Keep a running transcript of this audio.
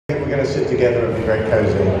We're going to sit together and be very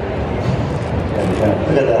cozy.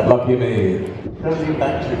 Look at that. Lucky me. Don't lean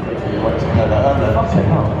back too quickly. You want to know that.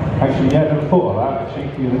 Actually, yeah, never thought of that. Actually,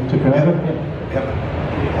 you took it over. Yep.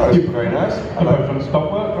 Oh, that's very nice. You've both done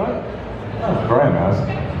stunt work, right? Oh, Graham has.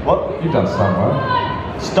 What? You've done stunt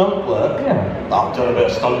work. Stunt work? Yeah. I've done a bit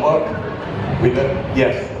of stunt work. With it?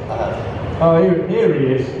 Yes, I have. Oh, here he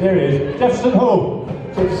is. Here he is. Jefferson Hall.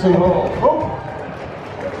 Jefferson Hall. Oh.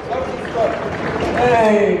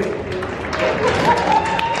 Hey!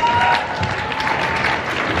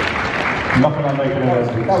 Nothing I'm making a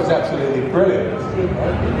That was absolutely brilliant.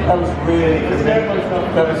 That was really convincing.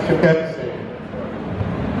 That was convincing.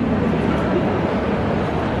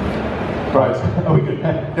 Right. Are we good?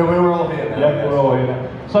 Yeah, we're all here now. Yeah, we're all here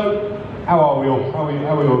now. So, how are we all? How are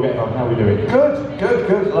we all getting on? How are we doing? Good, good,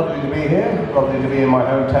 good. Lovely to be here. Lovely to be in my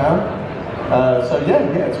hometown. So yeah,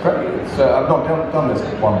 it's great. I've not done this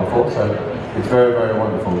one before, so it's very, very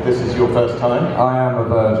wonderful. This is your first time? I am a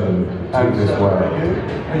virgin to this way.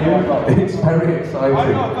 Are you? It's very exciting.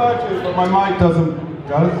 I'm not a virgin, but my mic does it?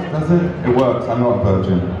 It works, I'm not a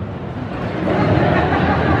virgin.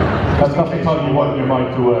 That's not the time you want your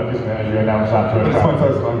mic to work, isn't it, as you announce that to But it's my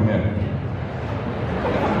first time here.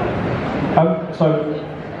 So,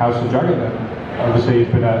 House of Dragon then? Obviously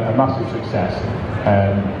it's been a massive success,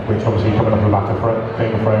 which obviously coming off the back of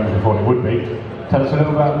Game of Thrones before it would be. Tell us a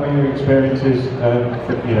little about your experiences,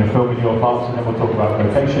 filming your parts, and then we'll talk about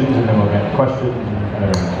locations, and then we'll get questions and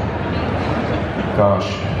everything. Gosh,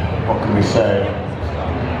 what can we say?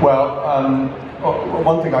 Well,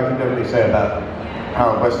 one thing I can definitely say about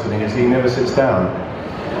Harold Westerling is he never sits down.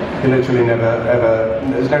 He literally never, ever,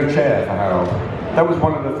 there's no chair for Harold. That was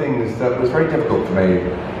one of the things that was very difficult for me,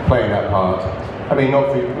 playing that part. I mean,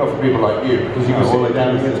 not for people like you, because you can sit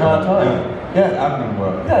down the entire time. Yeah, admin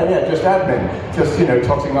work. Yeah, just admin. Just,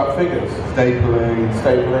 totting up figures.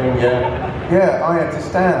 Stapling, Yeah, I had to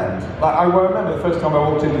stand. I remember the first time I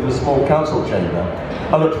walked into the small council chamber,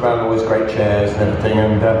 I looked around all these great chairs and everything,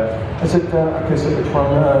 and I said, okay, so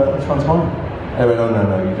which one's mine? They went, oh,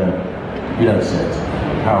 no, you don't. You don't sit.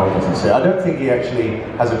 Harold doesn't sit. I don't think he actually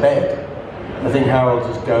has a bed. I think Harold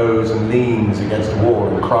just goes and leans against a wall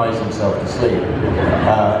and cries himself to sleep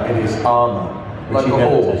in his armour. Like a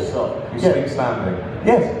horse. You sleep standing.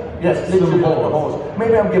 Yes, literally like a horse.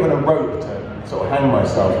 Maybe I'm given a rope to sort of hang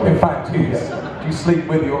myself with. In fact, do you sleep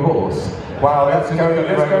with your horse? Wow, that's going,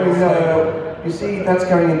 you see, that's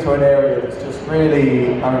going into an area that's just really,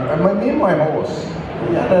 me and my horse.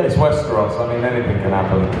 It's Westeros, I mean anything can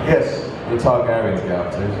happen. Yes. The Targaryens get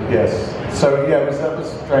up to. Yes. So yeah, that was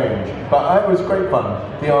strange. But it was great fun.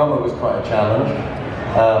 The armour was quite a challenge.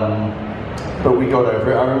 But we got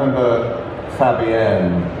over it. I remember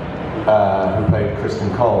Fabienne, who played Kristen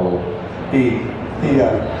Cole,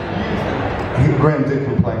 Graham did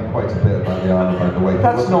complain quite a bit about the armour, by the way.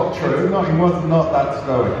 That's not true. He was not that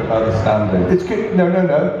stoic about the standing. It's good. No,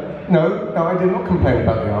 I did not complain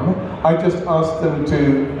about the armour. I just asked them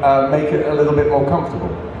to make it a little bit more comfortable,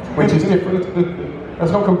 which is different.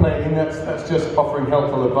 That's not complaining, that's just offering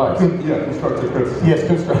helpful advice. Yeah, constructive criticism. Yes,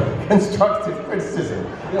 constructive criticism.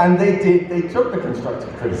 Yeah. And they took the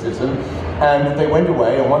constructive criticism, and they went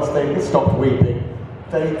away, and once they stopped weeping,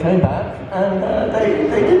 they came back, and they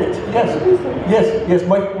did it. Yes,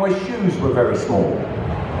 my shoes were very small.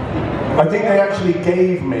 I think they actually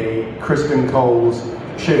gave me Kristen Cole's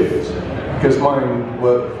shoes, because mine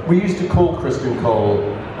were, we used to call Kristen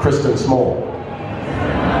Cole Kristen Small.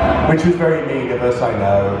 Which was very mean of us, I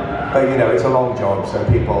know, but it's a long job, so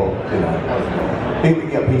people,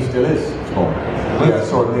 he still is small. Yeah, I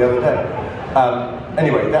saw him the other day.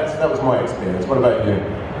 Anyway, that was my experience. What about you?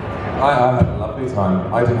 I had a lovely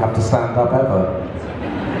time. I didn't have to stand up ever.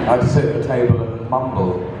 I had to sit at the table and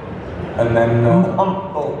mumble, and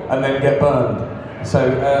then get burned. So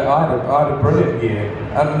I had a brilliant year,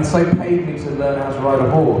 and so paid me to learn how to ride a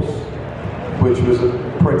horse, which was a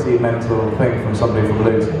pretty mental thing from somebody from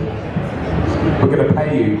Luton. We're going to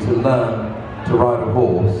pay you to learn to ride a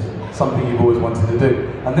horse, something you've always wanted to do.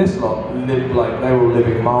 And this lot lived they were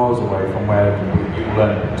living miles away from where you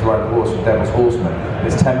learned to ride a horse with Devil's Horseman.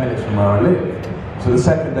 It's 10 minutes from where I live. So the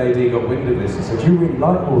second AD got wind of this and said, you really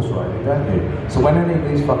like horse riding, don't you? So when any of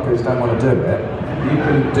these fuckers don't want to do it, you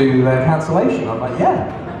can do their cancellation. I'm like,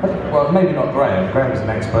 yeah. Well, maybe not Graham. Graham's an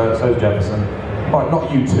expert, so's Jefferson. Right,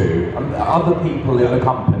 not you two, other people in the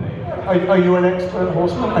company. Are you an expert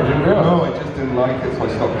horseman? I didn't realise. No, I just didn't like it, so I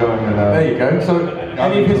stopped going. There you go. So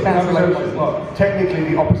any of his cancellations? Well, technically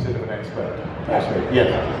the opposite of an expert. Actually,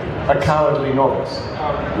 yes. A cowardly novice.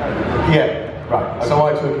 Yeah, right. Okay. So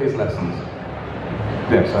I took his lessons.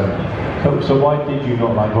 Yes. So why did you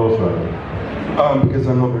not like horse riding? Because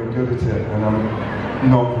I'm not very good at it, and I'm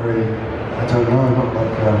not very, I don't know, I'm not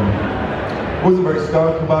like, wasn't very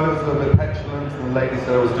stoic about it, I was a little bit petulant, and the lady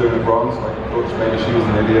said I was doing it wrong, so I thought maybe she was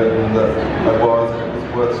an idiot, and that I was, and it was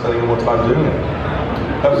worth spending more time doing it.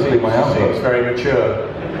 That was my outlook. Seems very mature.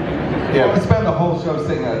 Yeah, I spent the whole show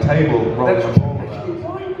sitting at a table, rolling a ball around.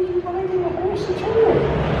 Why were you riding a horse at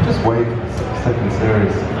all? Just wait for the second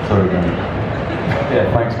series. Sorry, Gavin. Yeah,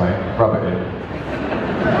 thanks, mate. Rub it in.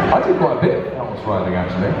 I did quite a bit of horse riding,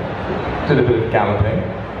 actually. Did a bit of galloping.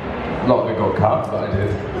 A lot of it got cut, but I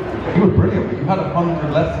did. You were brilliant, but you had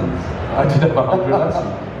 100 lessons. I did have 100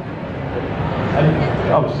 lessons.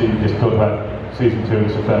 And obviously, you just talked about season 2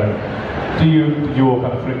 and stuff there. Did you all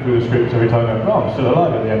kind of flick through the scripts every time and go, oh, I'm still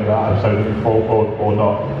alive at the end of that episode, or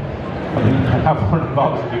not? I mean, how far in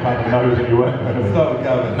advance did you kind of know that you weren't going to be? Start with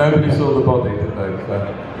Gavin. Nobody saw the body, did they? So.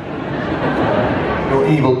 Your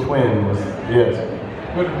evil twin was, yes.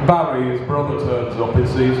 When Barry, his brother, turns up in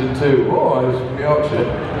season 2, oh, I was from Yorkshire,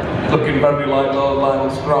 looking very like Lord Lionel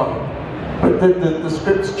Strong. But the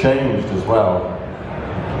scripts changed as well,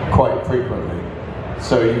 quite frequently.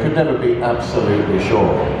 So you could never be absolutely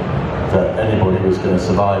sure that anybody was going to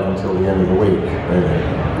survive until the end of the week, really.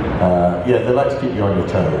 Yeah, they like to keep you on your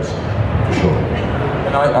toes, for sure.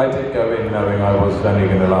 And I did go in knowing I was only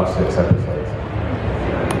going to last 6 episodes.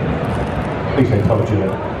 At least they told you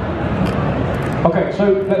that. Okay,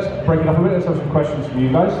 so let's break it up a bit. Let's have some questions from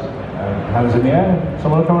you guys. Hands in the air.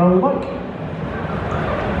 Someone will come around with the mic.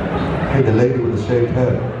 Hey, the lady with the shaved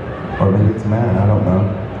head. Or maybe it's a man, I don't know.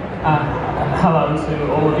 Hello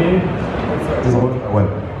to all of you. Doesn't work that way.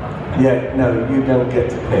 Yeah, no, you don't get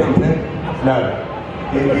to pick. No,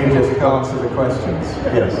 you just answer the questions.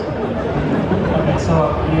 Yes. Okay,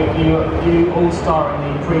 so you all star in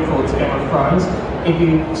the prequel to Game of Thrones. If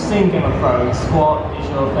you've seen Game of Thrones, what is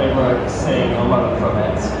your favourite scene or moment from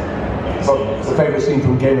it? The favourite scene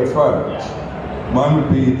from Game of Thrones? Yeah. Mine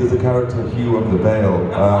would be, there's a character, Hugh of the Vale.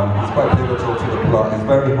 He's quite pivotal to the plot. He's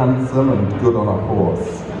very handsome and good on a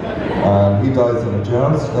horse. He dies in a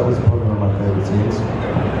joust. That was probably one of my favourite scenes.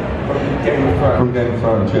 From Game of Thrones? From Game of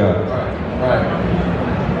Thrones, yeah.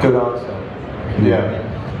 Right. Good answer. Yeah.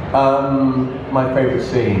 My favourite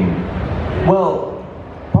scene? Well,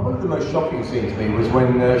 probably the most shocking scene to me was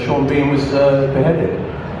when Sean Bean was beheaded.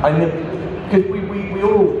 I know, because we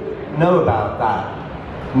all know about that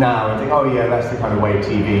now and think, oh yeah, that's the kind of way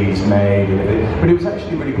TV's made, and everything. But it was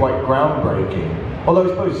actually really quite groundbreaking. Although I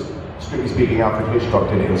suppose, strictly speaking, Alfred Hitchcock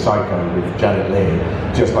did it in Psycho with Janet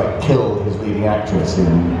Leigh, just like killed his leading actress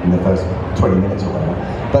in the first 20 minutes or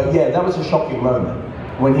whatever. But yeah, that was a shocking moment.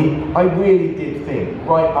 When I really did think,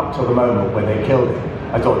 right up to the moment when they killed him,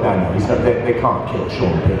 I thought, no, he's not, they can't kill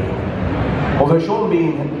Sean Bean. Although Sean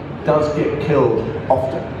Bean does get killed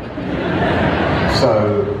often.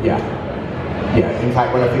 So, yeah. Yeah, in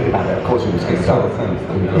fact, when I think about it, of course he was going to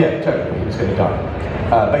die. Yeah, totally, he was going to die.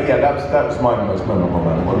 But yeah, that was my most memorable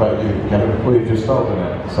moment. What about you? Well, you've just stolen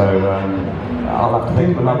it, so I'll have to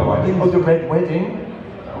think of another one. Oh, the Red Wedding?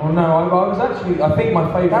 Oh no, I was actually, I think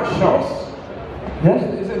my favourite shot. Yes.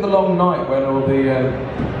 Is it the long night when all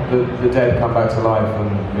the dead come back to life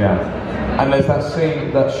and and there's that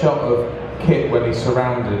scene, that shot of Kit when he's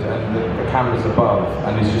surrounded and the camera's above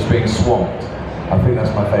and he's just being swamped. I think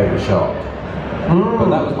that's my favourite shot. But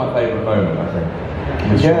that was my favourite moment, I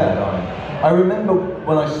think. Yeah. I remember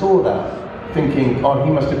when I saw that, thinking, oh,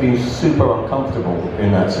 he must have been super uncomfortable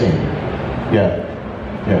in that scene. Yeah.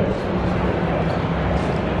 Yeah.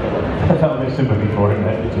 I felt a bit of sympathy for him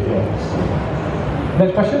there, yes.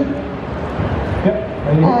 Next question?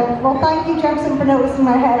 Yep. Well, thank you, Jefferson, for noticing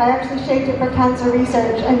my head. I actually shaved it for cancer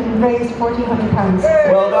research and raised £1,400.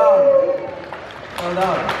 Well done. Well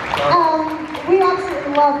done. We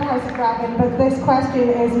absolutely love House of Dragon, but this question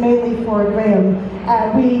is mainly for Graham.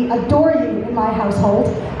 We adore you in my household,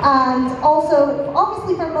 and also,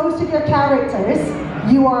 obviously for most of your characters,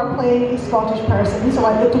 you are playing a Scottish person, so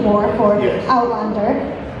like the dwarf or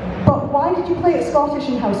Outlander. But why did you play it Scottish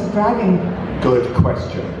in House of Dragon? Good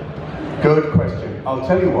question. Good question. I'll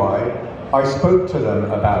tell you why. I spoke to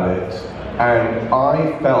them about it, and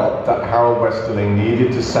I felt that Harold Westerling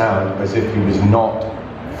needed to sound as if he was not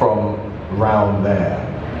from round there.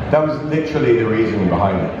 That was literally the reasoning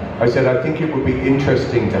behind it. I said, I think it would be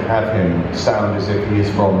interesting to have him sound as if he is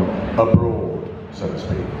from abroad, so to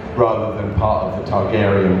speak, rather than part of the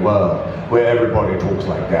Targaryen world, where everybody talks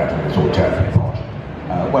like that and it's all terribly posh.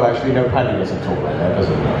 Well, actually, no, Paddy doesn't talk like that, does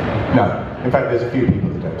he? No. In fact, there's a few people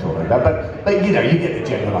that don't talk like that, but you know, you get the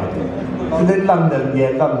general idea. The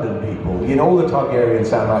London people, you know, all the Targaryens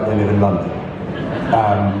sound like they live in London.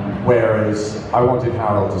 Whereas I wanted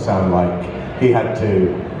Harold to sound like he had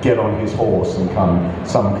to get on his horse and come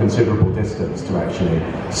some considerable distance to actually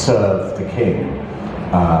serve the king.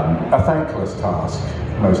 A thankless task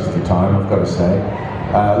most of the time, I've got to say.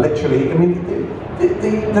 Literally, I mean,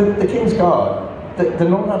 the King's Guard, they're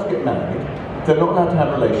not allowed to get married, they're not allowed to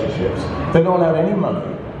have relationships, they're not allowed any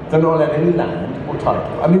money, they're not allowed any land or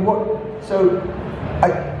title. I mean, what, so, I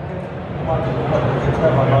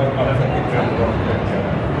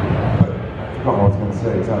forgot what I was going to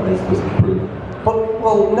say exactly, it's just proof. But,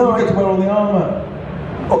 well, no, you get to wear all the armour.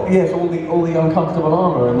 Oh, yes, all the uncomfortable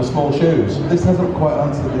armour and the small shoes. This hasn't quite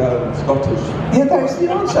answered the Scottish. Yeah, that's the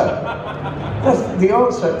answer. The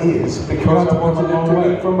answer is because I wanted it to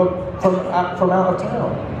be from out of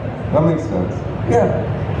town. That makes sense.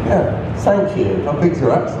 Yeah. Thank you. How big's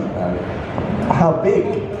your accent now? How big?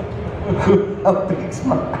 How big's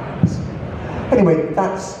my accent? Anyway,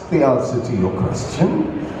 that's the answer to your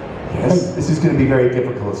question. Yes, this is going to be very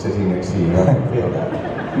difficult sitting next to you. I feel that.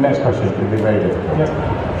 Next question is going to be very difficult.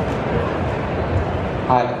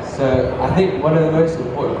 Hi, so I think one of the most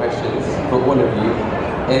important questions for all of you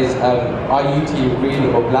is, are you team green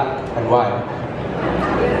or black, and why?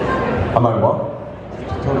 Am I what?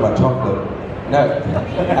 You're talking about chocolate. No.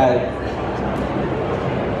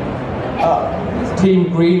 Team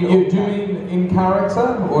green or Do you mean in character,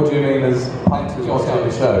 or do you mean as punters on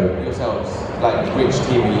the show? Yourselves. Like, which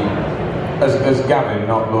team are you? As Gavin,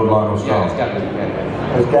 not Lord Lionel Strong. Yeah, as Gavin.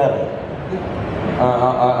 Yeah. As Gavin.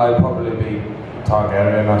 I'd probably be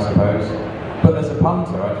Targaryen, I suppose. But as a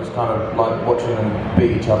punter, I just kind of like watching them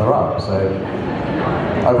beat each other up, so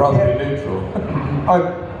I'd rather be neutral. I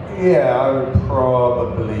would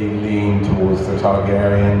probably lean towards the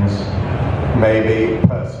Targaryens, maybe,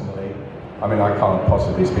 personally. I mean, I can't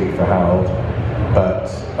possibly speak for Harold, but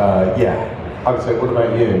yeah, I would say, what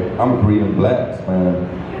about you? I'm green and black, man.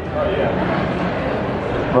 Oh,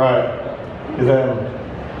 yeah. Right. You're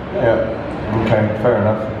yeah. Okay, fair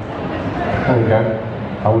enough. There you go.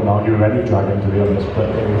 I wouldn't argue with any dragon, to be honest, but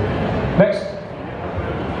next.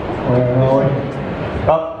 Where are we?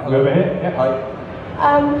 Over here? Yeah.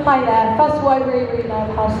 Hi there. First of all, I really love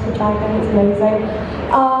House of the Dragon. It's amazing.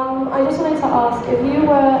 I just wanted to ask, if you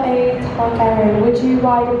were a Targaryen, would you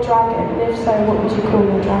ride a dragon? And if so, what would you call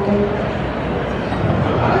your dragon?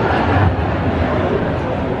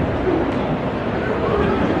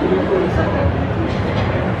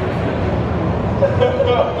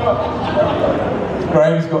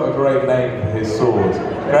 Graham's got a great name for his sword.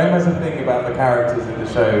 Graham has a thing about the characters in the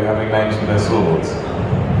show having names for their swords.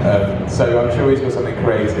 So I'm sure he's got something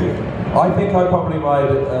creative. I think I'd probably ride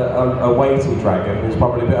a weighty dragon who's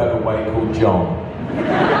probably a bit overweight called John.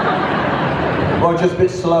 Well, just a bit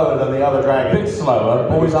slower than the other dragons. A bit slower.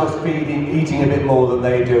 Always just eating a bit more than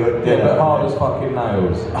they do at dinner. Yeah, but hard as fucking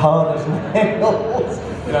nails. Hard as nails.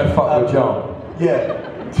 You don't fuck with John. Yeah.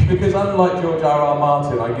 Because unlike George R.R.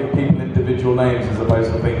 Martin, I give people individual names as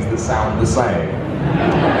opposed to things that sound the same.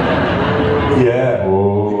 Yeah.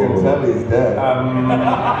 You can tell he's dead. I'm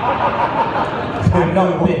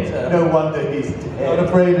not bitter. No wonder he's dead. Not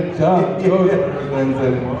afraid of John.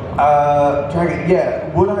 Anymore. Dragon, yeah.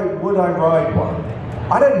 Would I ride one?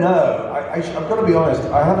 I don't know. I've got to be honest,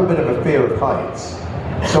 I have a bit of a fear of heights.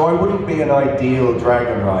 So I wouldn't be an ideal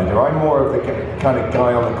dragon rider. I'm more of the kind of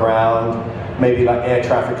guy on the ground, maybe like air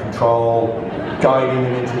traffic control, guiding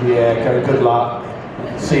them into the air, kind of good luck,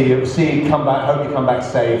 see you come back, hope you come back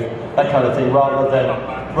safe, that kind of thing, rather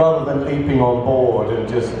than leaping on board and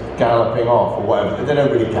just galloping off or whatever. They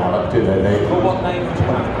don't really gallop, do they? Well, what name would you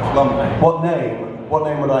have? What name? What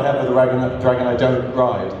name would I have for the dragon I don't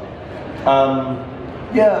ride?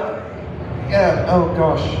 Yeah, oh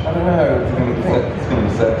gosh, I don't know. It's going to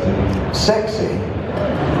be sexy. Sexy?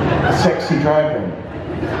 A sexy dragon.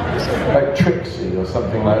 Like Trixie or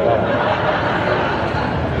something like that.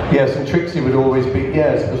 Yes, and Trixie would always be,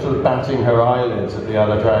 sort of batting her eyelids at the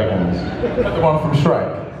other dragons. The one from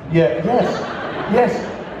Shrek? Yeah, yes,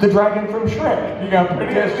 the dragon from Shrek. You got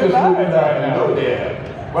pretty good just looking at now. Oh dear.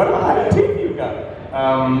 What kind of teeth you got?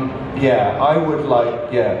 I would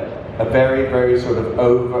like, a very, very sort of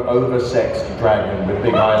over-sexed dragon with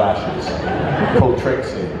big eyelashes called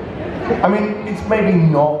Trixie. I mean, it's maybe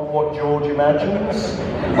not what George imagines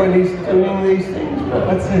when he's doing these things, but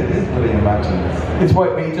I'd say it is what he imagines. it's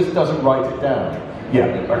what he just doesn't write it down. Yeah,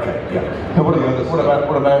 okay, yeah. No, what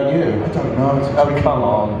about you? I don't know. Oh, come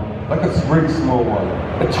on. Like a really small one.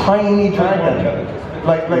 A tiny dragon.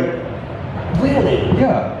 Like, really?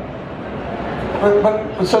 Yeah.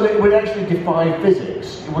 But so that it would actually defy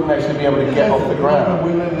physics. It wouldn't actually be able to get off the ground.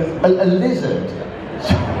 A lizard.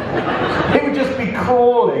 It would just be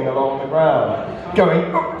crawling along the ground,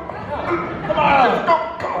 going, come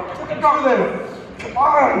on, go there.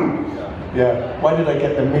 on! Yeah, why did I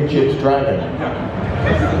get the midget dragon?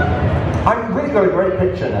 I've really got a great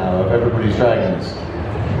picture now of everybody's dragons.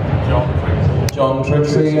 John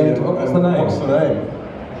Trixie, and what's the name? What's the name?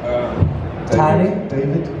 Tanny?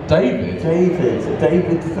 David?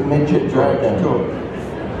 David the midget dragon.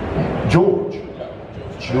 George.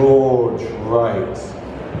 George, right.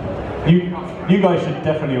 You guys should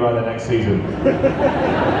definitely write the next season. It'd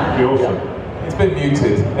be awesome. Yeah. It's been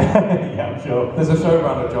muted. Yeah, I'm sure. There's a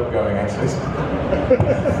showrunner job going, actually.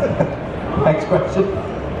 Next question.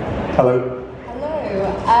 Hello.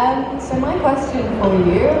 Hello. So my question for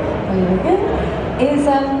you, is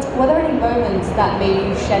were there any moments that made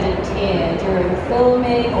you shed a tear during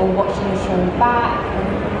filming or watching the show back?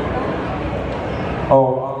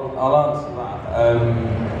 Oh, I'll answer that.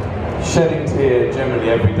 Shedding tear generally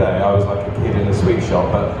every day. I was like a kid in a sweet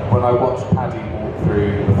shop, but when I watched Paddy walk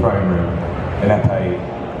through the throne room in Epé,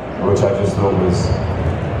 which I just thought was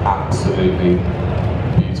absolutely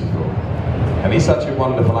beautiful, and he's such a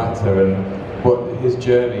wonderful actor, and what his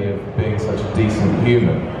journey of being such a decent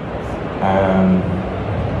human,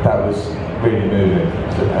 that was really moving.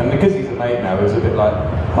 And because he's a mate now, it was a bit like,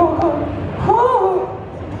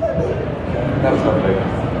 that was lovely.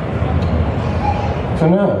 So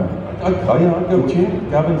no. I'd go with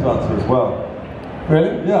Gavin's answer as well.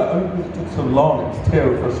 Really? Yeah, I mean, it took so long, it was a tear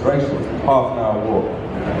of frustration, it was a half-an-hour walk.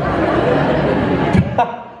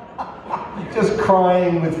 Just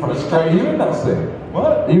crying with frustration. You were in that scene?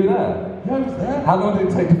 What? You were there? Yeah, I was there. How long did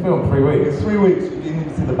it take to film? 3 weeks? 3 weeks, you didn't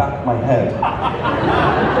even see the back of my head.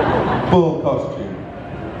 Full costume.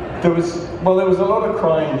 There was a lot of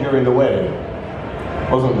crying during the wedding,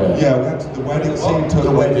 wasn't there? Yeah, we had to, the wedding scene took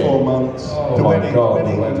the like wedding. 4 months. Oh the my wedding, God,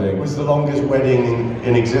 wedding the wedding. was the longest wedding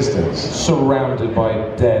in existence. Surrounded by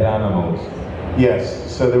dead animals.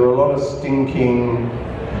 Yes, so there were a lot of stinking,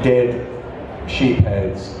 dead sheep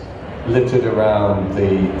heads littered around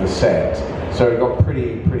the set. So it got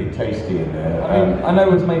pretty tasty in there. I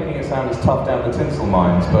know it's making it sound as tough down the tinsel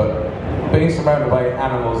mines, but being surrounded by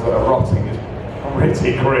animals that are rotting is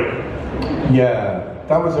pretty grim. Yeah,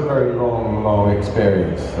 that was a very long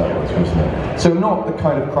experience, that was, wasn't it? So not the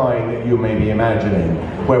kind of crying that you may be imagining,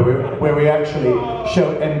 where we actually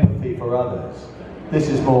show empathy for others. This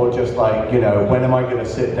is more just like, you know, when am I going to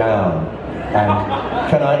sit down and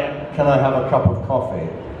can I have a cup of coffee?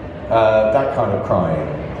 That kind of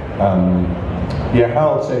crying. Yeah,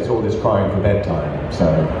 Harold says all this crying for bedtime, so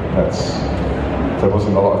there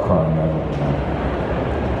wasn't a lot of crying there.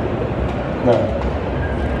 No.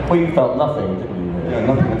 Well, you felt nothing, didn't you? Yeah,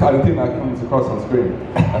 nothing. I don't think that comes across on screen.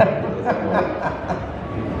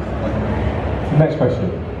 Next question.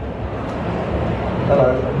 Hello.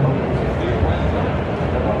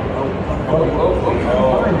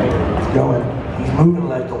 He's going. He's moving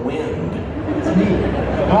like the wind. It's me.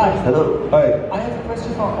 Right. Hello. Hi. I have a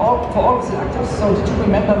question for all of the actors. So did you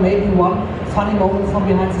remember maybe one funny moment from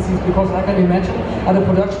behind the scenes? Because I can imagine at a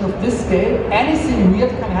production of this scale, anything weird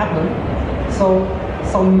can happen. So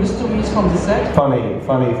some mysteries from the set. Funny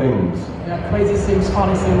things. Yeah, crazy things,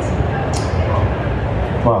 funny things.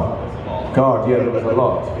 Wow. God, yeah, there was a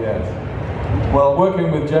lot, yes. Well,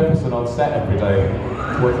 working with Jefferson on set every day,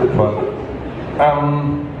 was it fun?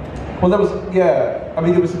 Well, there was, yeah, I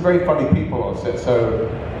mean, there was some very funny people on set. So,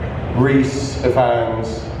 Reese,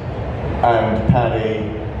 Evans, and Paddy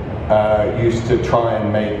used to try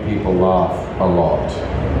and make people laugh a lot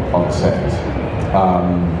on set.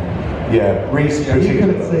 Yeah, Reese. Yeah, you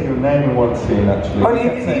couldn't say your name in one scene actually. Oh, he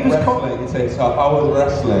was wrestling. He'd say, so I was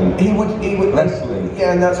wrestling. He would wrestling.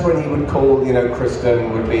 Yeah, and that's when he would call, you know,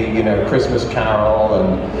 Kristen would be, you know, Christmas Carol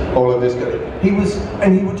and all of this. He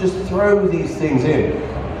would just throw these things in.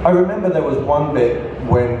 I remember there was one bit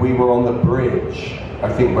when we were on the bridge, I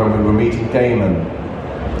think when we were meeting Damon,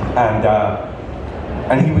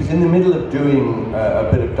 and he was in the middle of doing a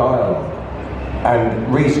bit of dialogue,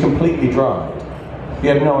 and Reese completely dried. He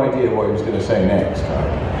had no idea what he was going to say next,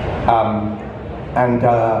 right?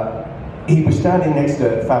 He was standing next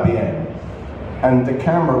to Fabienne, and the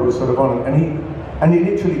camera was sort of on him, and he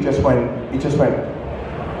literally just went,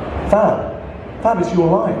 Fab, it's your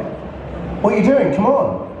line. What are you doing? Come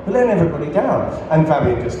on. We're letting everybody down. And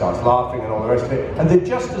Fabienne just starts laughing and all the rest of it. And then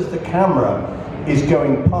just as the camera is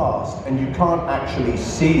going past and you can't actually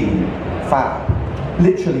see Fab,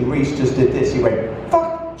 literally Reese just did this. He went,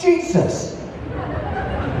 fuck Jesus!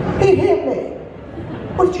 He hit me!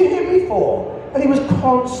 What did you hit me for? And he was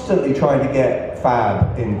constantly trying to get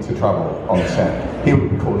Fab into trouble on set. He would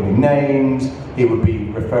be calling him names, he would be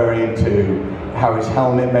referring to how his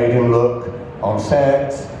helmet made him look on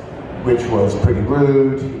set, which was pretty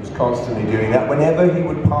rude. He was constantly doing that. Whenever he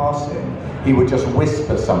would pass him, he would just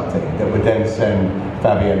whisper something that would then send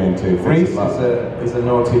Fabian into Reese fits of love. is a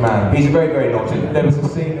naughty man. He's very, very naughty. There was a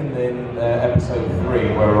scene in episode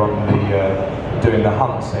 3 where we're on the doing the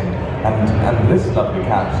hunt scene, and this lovely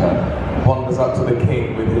capture wanders up to the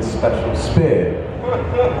king with his special spear,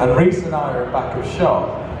 and Reese and I are in back of shot,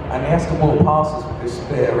 and he has to walk past us with his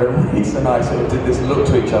spear, and Reese and I sort of did this look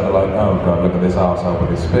to each other like, oh god, look at this arsehole with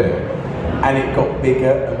his spear. And it got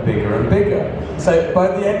bigger and bigger and bigger. So by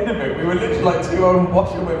the end of it, we were literally like two old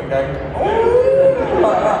washer women going, oh,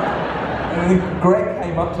 like that. And then Greg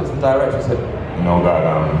came up to us, the director, and said, you know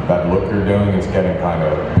that look you're doing is getting kind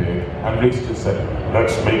of big. And Reese just said,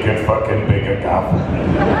 let's make it fucking bigger, Gav.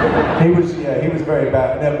 He was very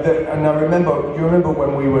bad. And I remember, you remember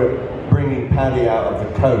when we were bringing Paddy out of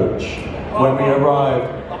the coach, when we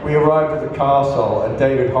arrived at the castle, and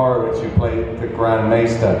David Horowitz, who played the Grand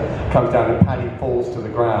Maester, comes down and Paddy falls to the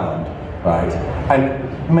ground, right? And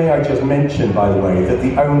may I just mention, by the way, that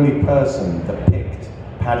the only person that picked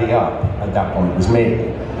Paddy up at that point was me.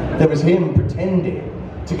 There was him pretending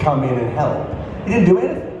to come in and help. He didn't do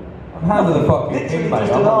anything. How the fuck Literally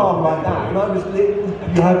just an arm like that, and I was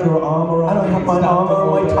You had your arm around. and I had my arm around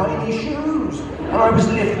my tiny shoes, and I was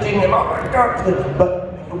lifting him up.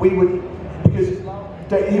 But we would, because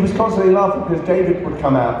he was constantly laughing, because David would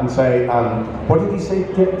come out and say, what did he say?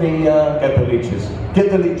 Get the leeches. Get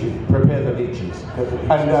the leeches. Prepare the leeches.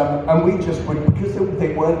 And we just would, because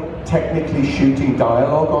they weren't technically shooting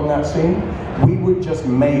dialogue on that scene, we would just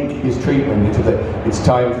make his treatment into it's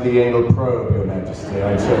time for the anal probe, Your Majesty,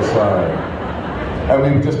 I'm so sorry. And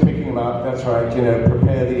we were just picking him up, that's right,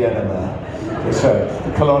 prepare the enema. So,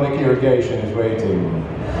 the colonic irrigation is waiting.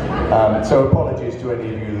 So apologies to any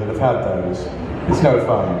of you that have had those. It's no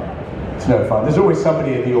fun. It's no fun. There's always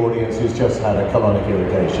somebody in the audience who's just had a colonic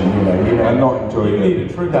irrigation, I'm not enjoying it. You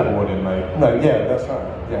need a trigger warning, mate. No, yeah, that's right,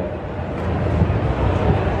 yeah.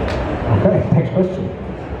 Okay, next question.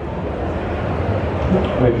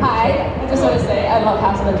 Hi, I just want to say I love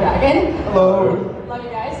House of the Dragon. Hello. Love you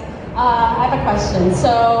guys. I have a question.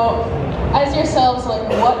 So, as yourselves, which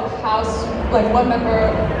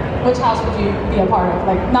house would you be a part of?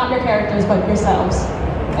 Like, not your characters, but yourselves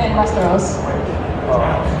in Westeros.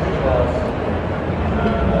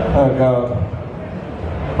 Oh god.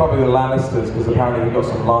 Probably the Lannisters, because apparently we've got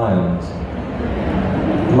some lions.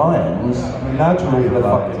 Lions? Naturally the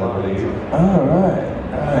fucking lions. Oh, right.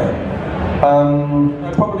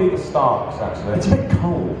 Probably the Starks, actually. It's a bit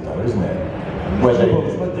cold though, isn't it? Where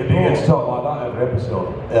It gets talk like that every episode.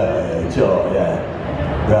 Sure, yeah.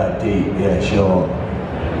 Right, deep, yeah, sure.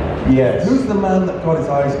 Yes. Who's the man that got his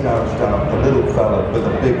eyes gouged out? The little fella with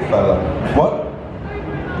the big fella. What?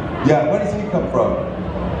 Yeah, where does he come from?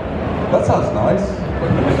 That sounds nice.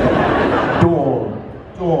 Dawn.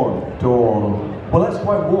 Well, that's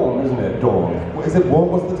quite warm, isn't it, Dawn? Is it warm?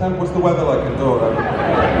 What's the weather like in Dawn?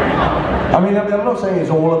 I mean, I'm not saying it's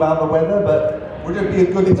all about the weather, but would it be a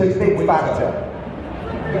good it's a big factor.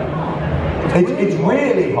 It's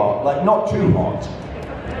really hot, like not too hot.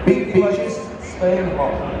 Beaches, Spain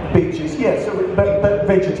hot. Beaches, yeah, so, but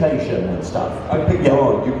vegetation and stuff. I pick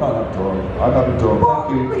Dawn, you can't have Dawn. I'm having Dawn, Well,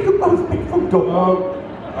 thank you. we could both pick from Dawn. No,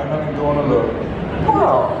 I'm having Dawn alone.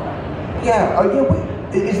 Wow. Yeah,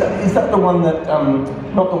 is that the one that,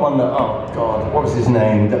 not the one that, oh God, what was his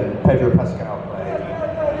name, that Pedro Pascal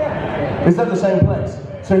played? Is that the same place?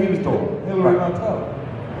 So he was Dawn. Hilary Right. Mantel.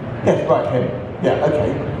 Yes, right, him. Yeah,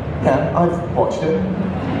 okay. Yeah, I've watched it.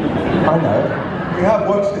 I know. We have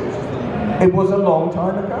watched it. It was a long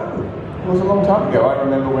time ago. I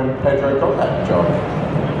remember when Pedro got that job.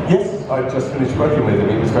 Yes, I just finished working with him.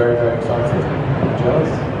 He was very, very excited. I'm jealous.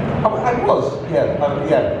 Oh, I was,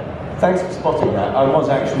 yeah. Thanks for spotting that. I was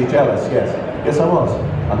actually jealous, yes. Yes, I was.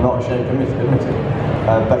 I'm not ashamed to admit it.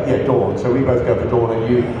 But yeah, Dawn. So we both go for Dawn, and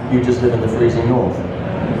you just live in the freezing north.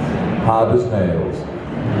 Hard as nails.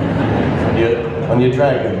 On your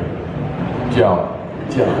dragon. John.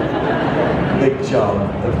 Big John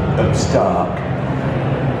of Stark.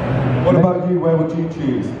 What about you? Where would you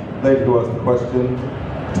choose? Lady who asked the question.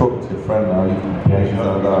 Talk to your friend now. You can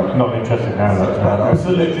Not interested now. Such bad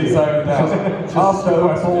Absolutely zoned out.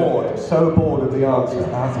 So bored of the answer.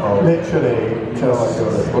 Literally, no.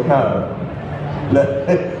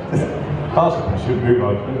 I should move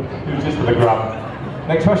on. It was just for the grab.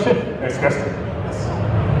 Next question. Next question.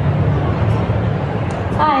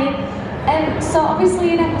 Hi. So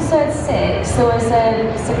obviously in episode 6 there was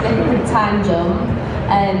a significant time jump,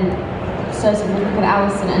 so significant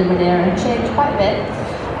Alison and Rhaenyra changed quite a bit.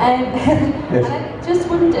 And I just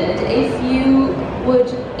wondered if you would,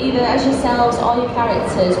 either as yourselves or your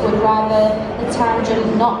characters, would rather the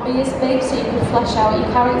tangent not be as big so you could flesh out your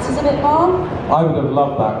characters a bit more? I would have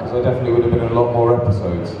loved that because I definitely would have been in a lot more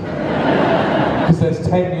episodes. Because there's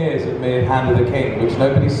 10 years of me in Hand of the King, which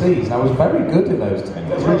nobody sees, and I was very good in those 10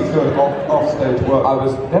 years. It's really good off-stage work.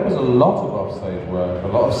 There was a lot of off-stage work, a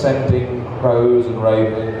lot of sending crows and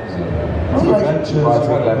ravens and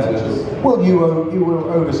writing letters. Well, you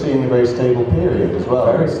were overseeing a very stable period as well.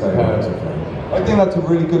 Very stable. I think that's a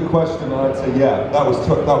really good question, and I'd say, yeah, that was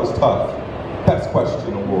tough. Best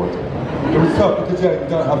question award. It was tough because, yeah, you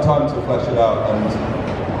don't have time to flesh it out,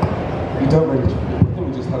 and you don't really. I think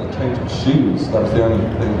we just had a change of shoes. That was the only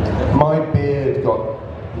thing. My beard got a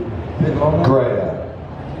bit longer. Greyer.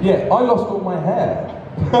 Yeah, I lost all my hair.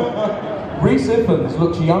 Rhys Ifans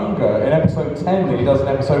looks younger in episode 10 than he does in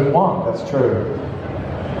episode 1. That's true.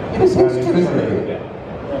 It's different.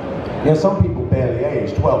 Yeah, some people barely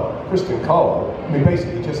aged. Well, Kristen Cole, I mean,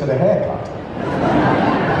 basically just had a haircut.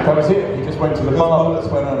 That was it. He just went to the bar. Mullets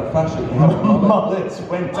went out of fashion. Mullets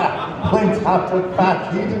went out of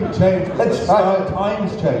fashion. He didn't change.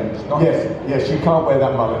 Times changed. Yes, you can't wear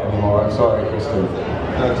that mullet anymore. I'm sorry, Kristen.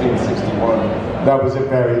 1361. That was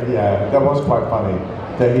that was quite funny.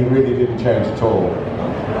 That he really didn't change at all.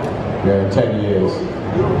 Yeah, in 10 years.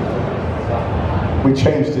 We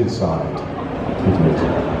changed inside. We did.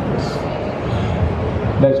 Yes.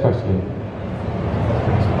 Next question.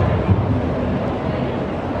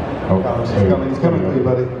 He's coming for you,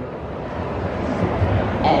 buddy.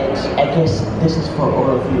 And I guess this is for all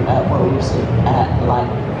of you. What was it like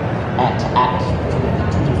to act between the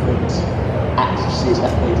two different actresses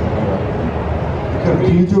that played in the mirror?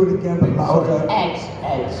 Can you do it again, but louder?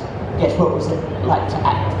 Yes, what was it like to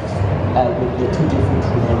act with the two different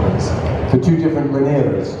Rhaenyras? The two different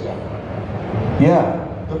Rhaenyras? Yeah.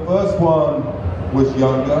 The first one was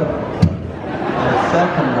younger, and the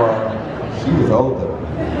second one, she was older.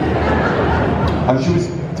 And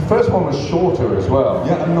the first one was shorter as well.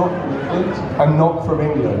 Yeah, and not from England. And not from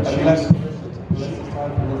England. She was,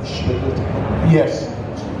 yes,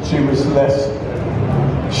 she was less,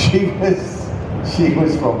 she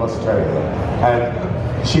was from Australia.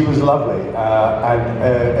 And she was lovely, and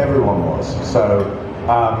everyone was. So,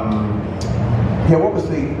 yeah, what was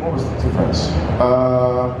the difference?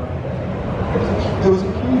 There was a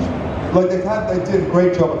huge, like they did a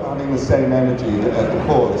great job of having the same energy at the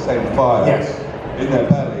core, the same fire in their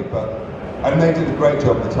belly, and they did a great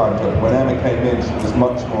job of the time jump. When Emma came in, she was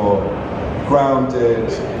much more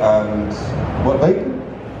grounded and what they did.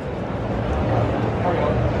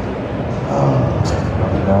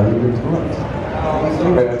 No, you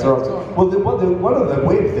interrupted. Well, one of the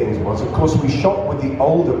weird things was, of course, we shot with the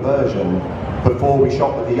older version before we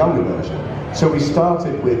shot with the younger version. So we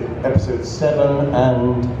started with episode 7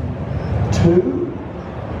 and 2?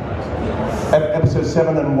 Episode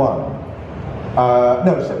 7 and 1.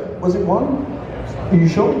 No, was it 1? Are you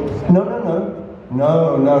sure?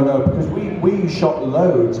 No, because we shot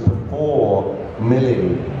loads before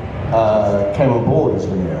Millie came on board as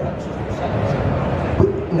Rhaenyra.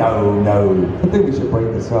 No. I think we should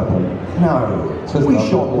break this up. We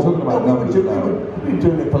shot. We were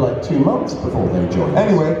doing it for like 2 months before they joined.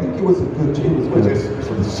 Anyway, I think it was a good.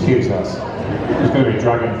 Excuse us. It's going to be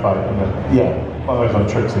dragon fight, isn't it? Yeah. Otherwise, I'm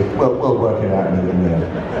Trixie. We'll work it out in the end.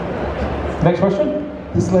 Next question.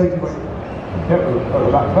 This lady. Yep, at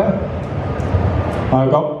the back there.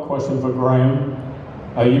 I've got a question for Graham.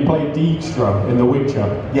 You played Dijkstra in The Witcher.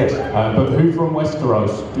 Yes. But who from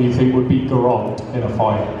Westeros do you think would beat Geralt in a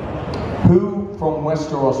fight? Who from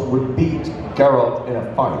Westeros would beat Geralt in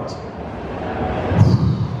a fight?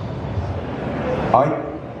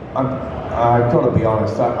 I've got to be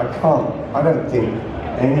honest, I don't think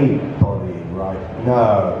anybody, right?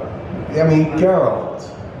 No. I mean, Geralt,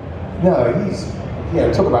 no, he's,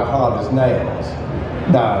 talk about hard as nails.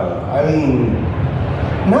 No, I mean,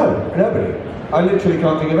 no, nobody. I literally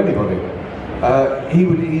can't think of anybody.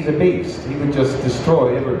 He's a beast. He would just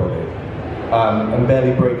destroy everybody and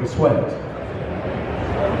barely break a sweat.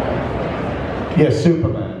 Yes,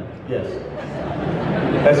 Superman, yes.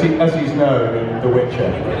 As he's known in The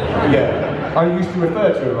Witcher. Yeah. I used to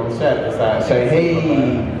refer to him on set as that, say,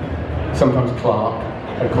 hey, sometimes Clark.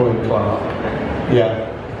 I call him Clark. Yeah.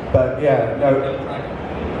 But yeah, no.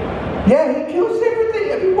 Yeah, he kills everything.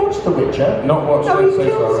 Have you watched The Witcher? Not watched No, it,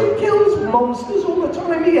 he kills monsters all the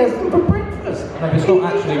time. He has them for breakfast. No, it's not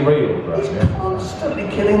actually real, bro. He's constantly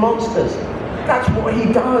killing monsters. That's what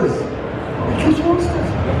he does. He kills monsters.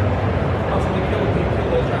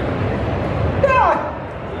 Yeah.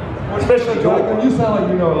 Especially Dragon, you sound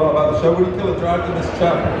like you know a lot about the show. Would you kill a dragon, this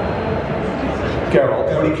chap? Geralt,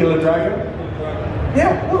 would he kill a dragon?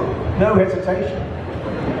 Yeah, well, no hesitation.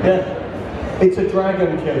 Yeah. It's a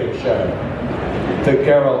dragon killing show that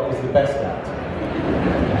Geralt is the best at.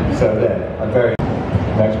 So there, I'm very...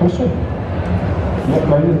 Next question. Yeah,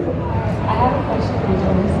 maybe. I have a question for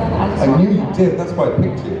Jonathan. I knew you did, that's why I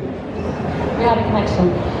picked you. We had a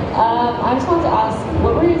connection. I just wanted to ask,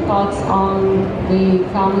 what were your thoughts on the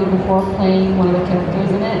family before playing one of the characters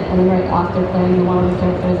in it, and then right after playing one of the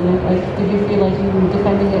characters in it? Like, did you feel like you were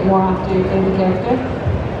defending it more after you played the character?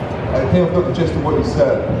 I think I've got the gist of what you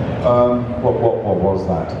said. What was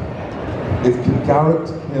that? If can Garrett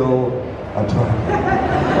kill a dragon?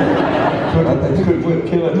 Could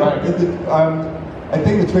kill a dragon? I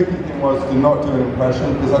think the tricky thing was to not do an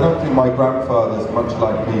impression, because I don't think my grandfather's much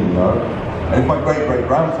like me, you know? And if my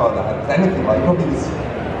great-great-grandfather had anything like, probably this,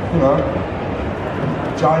 you know,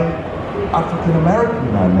 giant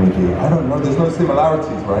African-American man, maybe. I don't know, there's no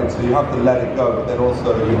similarities, right? So you have to let it go, but then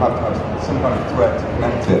also you have to have some kind of threat to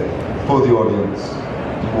connect it for the audience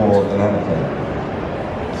more than anything.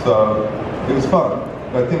 So it was fun,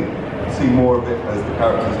 but I think see more of it as the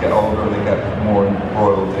characters get older and they get more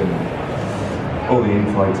embroiled in all the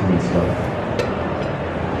infighting and stuff.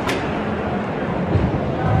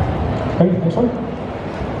 Okay, next one.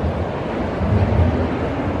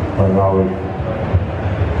 Where are we?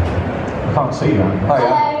 I can't see that. Hello.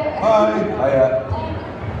 Hi.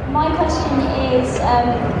 My question is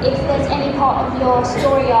if there's any part of your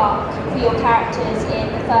story arc for your characters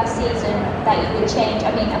in the first season that you would change,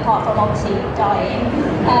 I mean, apart from obviously dying,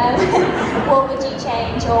 what would you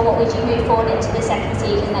change or what would you move forward into the second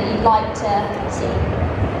season that you'd like to see?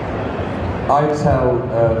 I'd tell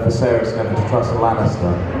Viserys never to trust a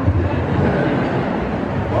Lannister.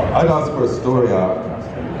 I'd ask for a story arc.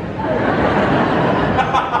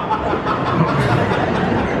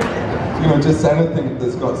 You know, just anything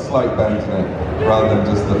that's got slight bent in it, rather than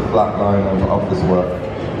just the flat line of office work.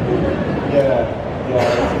 Yeah,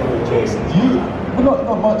 that's what it is. Well,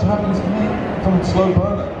 not much happens to me. I'm a slow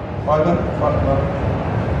burner. Flat burner.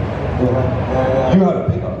 Yeah. You had a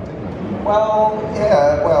big arc, didn't you?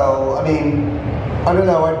 Well, I mean, I don't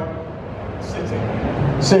know,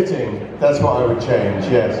 Sitting, that's what I would change,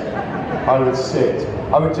 yes. I would sit.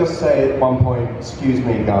 I would just say at one point, excuse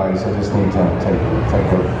me guys, I just need to take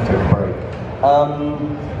a break.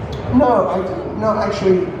 No,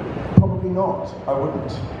 actually, probably not. I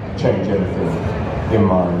wouldn't change anything in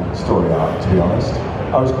my story arc, to be honest.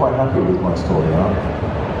 I was quite happy with my story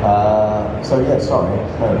arc. So yeah, sorry,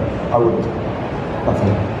 no, I wouldn't.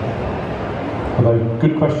 Nothing. Although,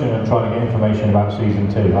 good question and trying to get information about season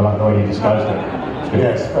 2. I like the way you disguised it.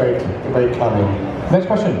 Yes, very cunning. Next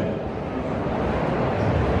question.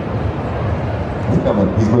 Come on,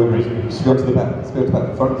 he's moving. Go to the back. Let's go to the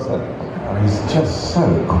back. Front set. Oh, he's just so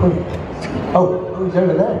quick. Oh, he's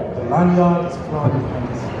over there. The lanyard is flying.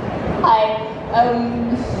 Hi.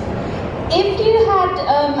 If you had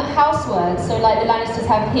house words, so like the Lannisters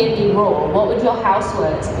have hear me roar, what would your house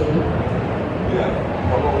words be? Yeah.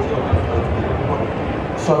 What was your house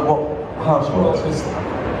words? So what house words?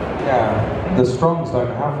 Yeah, the Strongs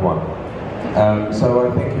don't have one. So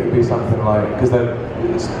I think it would be something like, because the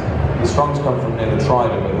Strongs come from near the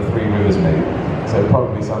Trident where the Three Rivers meet, so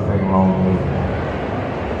probably something along with...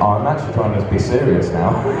 Oh, I'm actually trying to be serious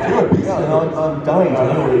now. I'm dying to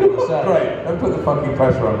know what you're going to say. Great, don't put the fucking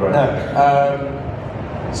pressure on, Greg. No.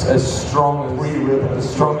 As strong as Three Rivers. As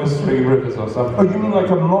strong as Three Rivers or something. Oh, you mean like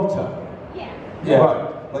a motto? Yeah.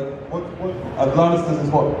 Right. Like, what Atlantis is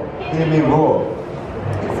what? Hear me roar.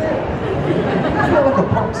 Isn't that like a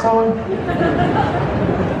pop song?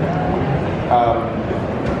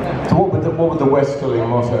 So what would the Westerling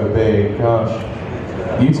motto be? Gosh.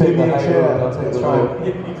 You take the Give me a hay chair. road, I'll take That's the right. road.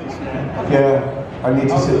 Yeah, I need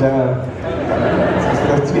to sit down.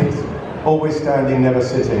 That's it. Always standing, never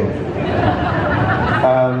sitting.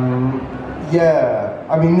 Yeah,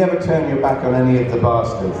 I mean, never turn your back on any of the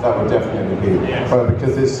bastards. That would definitely be, well,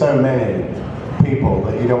 because there's so many people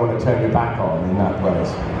that you don't want to turn your back on in that way.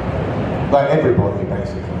 Like everybody,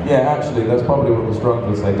 basically. Yeah, actually, that's probably what the Strongs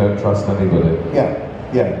would say, don't trust anybody. Yeah.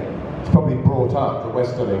 It's probably brought up, the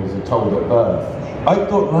Westerlings are told at birth. I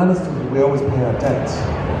thought Lannisters, we always pay our debts.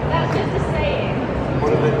 That's just a saying.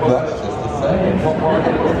 That's just a saying.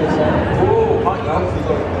 What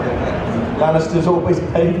Lannisters always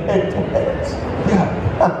pay their debts. Yeah.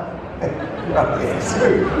 It's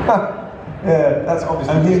true. Yeah, that's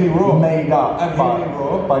obviously And hear me roar. made up And hear me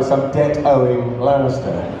roar. by some debt-owing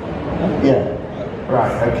Lannister. Yeah.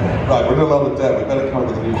 Right, okay. Right, we're in a lot of debt. We better come up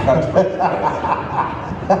with a new catchphrase.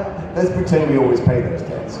 Let's pretend we always pay those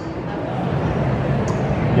debts.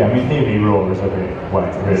 Yeah, I mean, TV Raw is a bit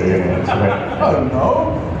wet, really, isn't it? It's a bit, Oh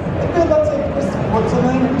no! Yeah, that's it. What's the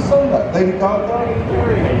name of the song? That Lady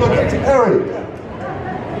Gaga? Look, it's Harry.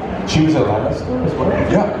 She was a Lannister as well?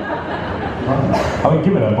 Yeah. I mean,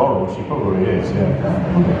 given her morals, she probably is,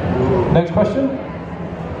 yeah. Next question?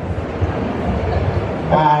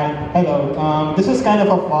 Hello. This is kind of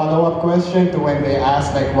a follow-up question to when they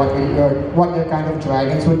asked like what your kind of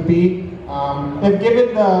dragons would be. If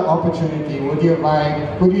given the opportunity, would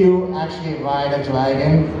you actually ride a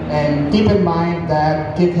dragon? And keep in mind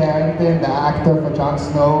that Kit Harington, the actor for Jon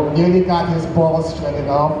Snow, nearly got his balls shredded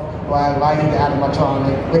off while riding the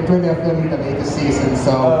animatronic when they're filming the latest season.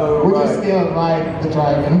 So would you still ride the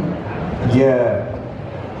dragon? Yeah.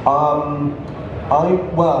 I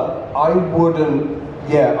wouldn't.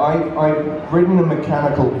 Yeah, I've ridden a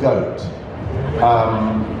mechanical goat.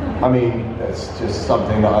 I mean, that's just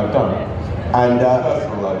something that I've done. And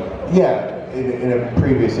yeah, in a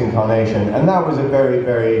previous incarnation, and that was a very,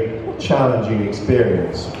 very challenging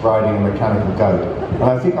experience riding a mechanical goat. And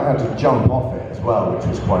I think I had to jump off it as well, which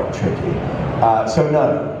was quite tricky. So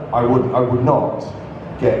no, I would not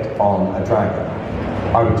get on a dragon.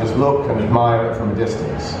 I would just look and admire it from a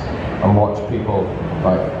distance and watch people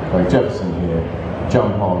like Jefferson here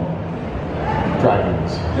jump on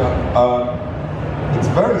dragons. Yeah. It's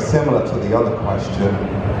very similar to the other question.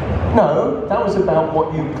 No, that was about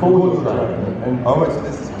what you call a dragon. And oh, so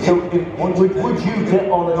this is would you get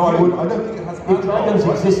on a No, I wouldn't. I don't think it has. If dragons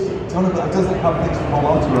existed. No, but it doesn't have things to hold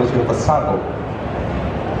on to unless you have a saddle.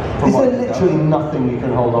 Is there literally nothing you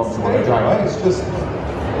can hold on to on a dragon? Right? It's just.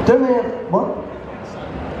 Don't they have what?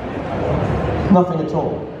 Nothing at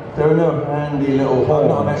all. There are no handy little horns. I'm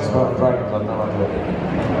not an expert on dragons. I've no idea.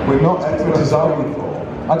 We're not experts on for.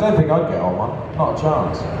 I don't think I'd get on one. Not a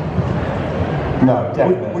chance. No,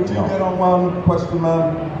 definitely Would you not. get on one, question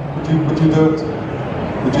man? Would you do it?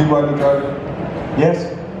 Would you ride a dragon? Yes?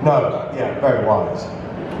 No. Yeah, very wise.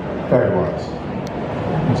 Very wise.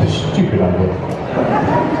 It's a stupid idea.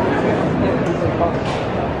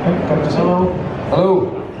 Hello. Hello.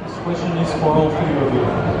 This question is for all three of you.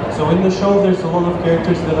 So in the show there's a lot of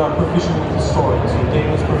characters that are proficient with the sword. So Dane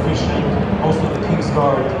was proficient, most of the King's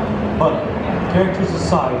Guard. But characters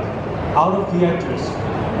aside, out of the actors,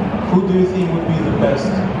 who do you think would be the best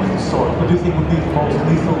with the sword? Who do you think would be the most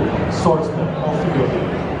lethal swordsman? All three of you.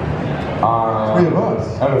 Three of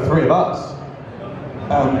us. Out of three of us.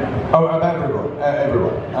 Of everyone.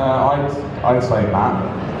 Everyone. I'd say Matt.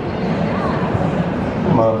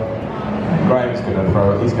 Well, Graham's he's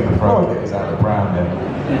gonna throw kids out of the brown then.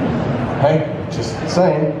 hey, just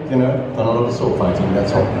saying, you know, done a lot of sword fighting,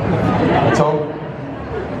 that's all. That's all.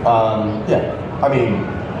 Yeah, I mean,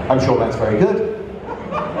 I'm sure Matt's very good.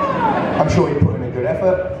 I'm sure he'd put in a good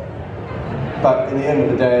effort. But in the end of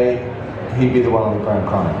the day, he'd be the one on the ground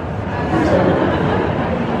crying. So,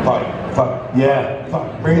 fight. Yeah,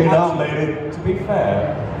 bring it on, baby. To be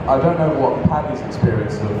fair, I don't know what Paddy's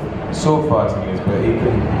experience of sword fighting is, but he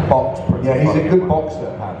can box pretty Yeah, he's a well. good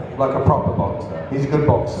boxer, Paddy. Like a proper boxer. He's a good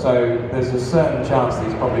boxer. So there's a certain chance that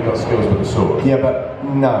he's probably got skills with a sword. Yeah, but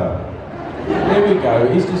no. There we go.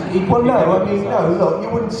 He's just. Well, no. I mean, no. Look, you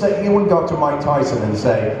wouldn't go up to Mike Tyson and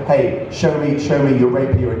say, "Hey, show me your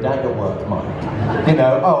rapier and dagger work, Mike." You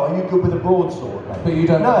know, oh, are you good with a broadsword, mate? But you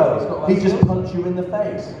don't know he's got No, that he just skill. punch you in the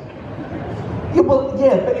face. Yeah, well,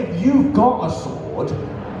 yeah, but if you've got a sword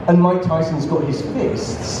and Mike Tyson's got his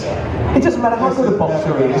fists, it doesn't matter how good a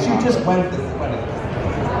boxer he is. You just Of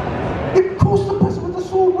course, the person with the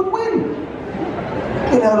sword would win.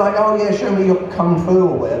 You know, like, oh yeah, show me your kung fu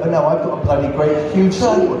or whatever. No, I've got a bloody great, huge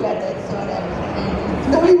sword. No,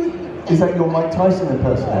 is that your Mike Tyson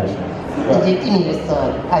impersonation? Did you give me your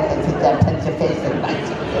sword? I can sit there, punch your face and bite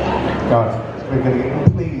you. Guys, we're going to get,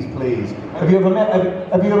 please. Have you ever met him?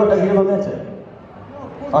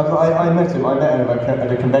 I met him. I met him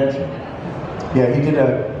at a convention. Yeah, he did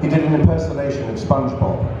an impersonation of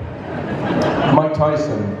SpongeBob. Mike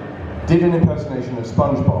Tyson did an impersonation of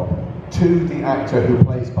SpongeBob to the actor who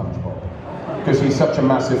plays SpongeBob, because he's such a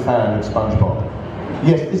massive fan of SpongeBob.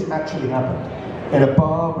 Yes, this actually happened in a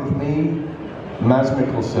bar with me, Mads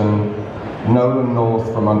Mikkelsen, Nolan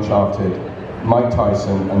North from Uncharted, Mike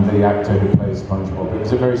Tyson, and the actor who plays SpongeBob. It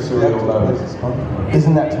was a very surreal moment.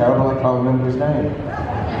 Isn't that terrible? I can't remember his name.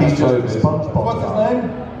 He's just the SpongeBob. What's his name?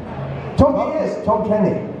 Tom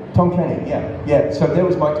Kenny. Tom Kenny, yeah. So there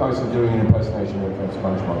was Mike Tyson doing an impersonation of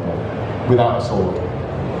SpongeBob, without a sword.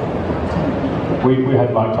 We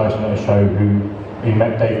had Mike Tyson at a show who he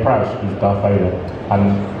met Dave Prowse, who's Darth Vader,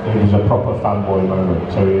 and it was a proper fanboy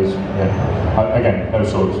moment. So he is, again, no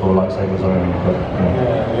swords or lightsabers or anything, but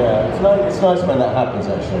It's nice when that happens,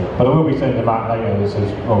 actually. But I will be saying to Matt later that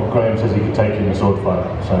says, Graham says he could take you in a sword fight.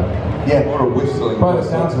 So or a whistling. By the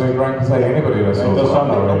sounds of it, Graham can take anybody in a sword does fight.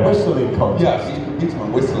 sound that way, A whistling contest. Yeah, he beats my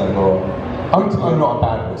whistling or. I'm not a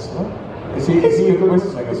bad whistler. Is he a good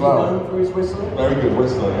whistling as well? Is he known for his whistling? Very good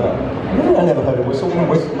whistler, yeah. Really? I never heard him whistle.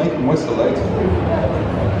 Make him whistle later.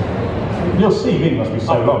 your CV must be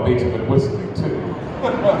so I've long. got beaten with whistling too.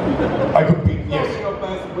 I could beat. Yes. What's your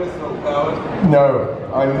best whistle, Howard?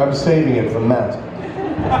 No, I'm saving it for Matt.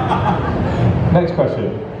 Next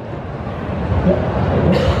question.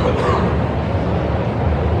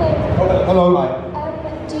 Hello. Hi.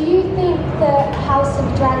 Do you think that House of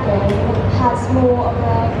Dragon has more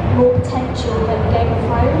potential than Game of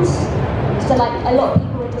Thrones? So like a lot of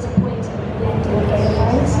people were disappointed with the ending of Game of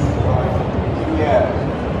Thrones. Yeah,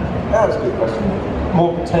 that's a good question.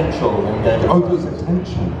 More potential than Game of Thrones. Oh, there's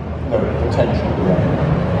potential. No, potential,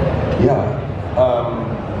 Yeah.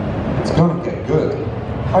 It's gonna get good.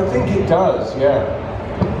 I think it does, yeah.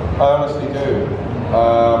 I honestly do.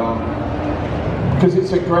 Because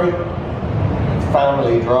it's a great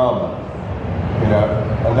family drama, you know,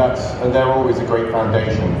 and they're always a great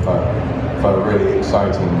foundation for really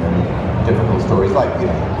exciting and difficult stories. Like, you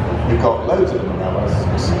know, you've got loads of them around us.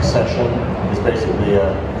 Succession is basically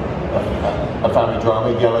a family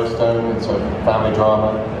drama. Yellowstone, it's a family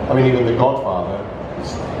drama. I mean, even The Godfather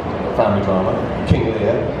is a family drama. King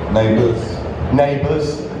Lear,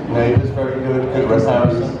 Neighbours, very good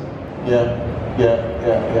comparison. Yeah.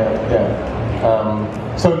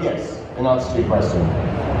 So yes, in answer to your question,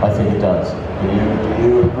 I think it does. Do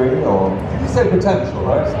you agree, or? you say potential,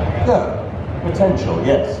 right? Yeah. Potential,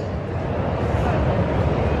 yes.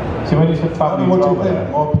 See, when you said family What do you drama, think?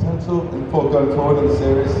 More potential going forward in the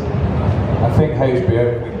series? I think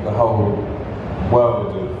HBO, the whole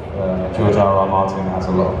world of George R.R. Martin has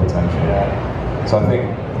a lot of potential. So I think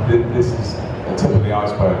this is the tip of the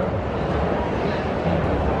iceberg.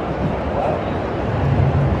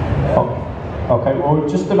 Okay, well, we're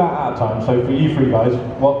just about out of time. So for you three guys,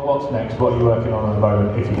 what's next? What are you working on at the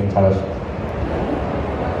moment, if you can tell us?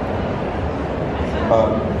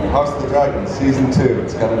 House of the Dragon, season 2.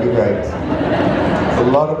 It's going to be great. There's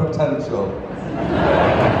a lot of potential.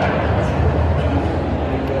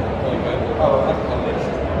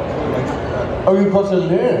 Oh, you've got a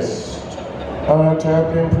list. Oh,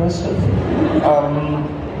 terribly impressive.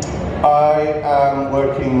 I am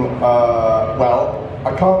working, well,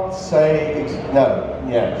 I can't say, no,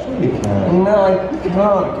 yeah. Sure you can. No, I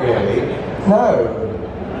can't really. No,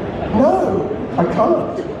 I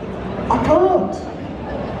can't,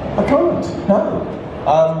 no.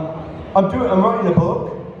 I'm writing a book.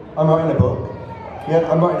 Yeah,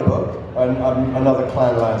 I'm writing a book. Another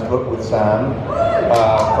Clanlands book with Sam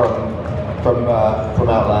from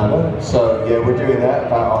Outlander. So yeah, we're doing that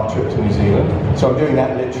about our trip to New Zealand. So I'm doing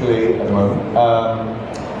that literally at the moment.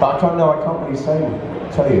 But I can't really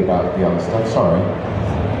tell you about the other stuff. Sorry,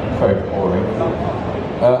 it's very boring.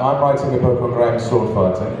 I'm writing a book on Graham's sword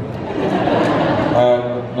fighting.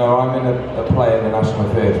 No, I'm in a play at the National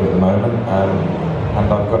Theatre at the moment, and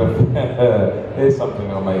I've got a. Here's something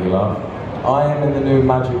that'll make you laugh. I am in the new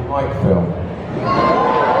Magic Mike film.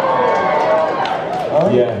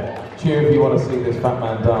 Yeah. Cheer if you want to see this fat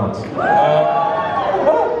man dance.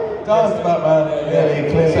 Dance, Batman. Yeah, you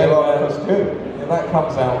clearly a lot of us too. That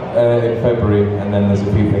comes out in February, and then there's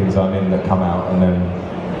a few things I'm in that come out, and then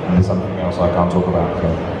there's something else I can't talk about. So.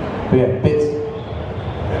 But yeah, bits.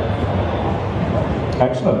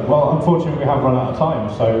 Excellent. Well, unfortunately, we have run out of time,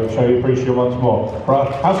 so show you appreciate once more.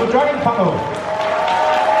 Right, House of Dragon panel.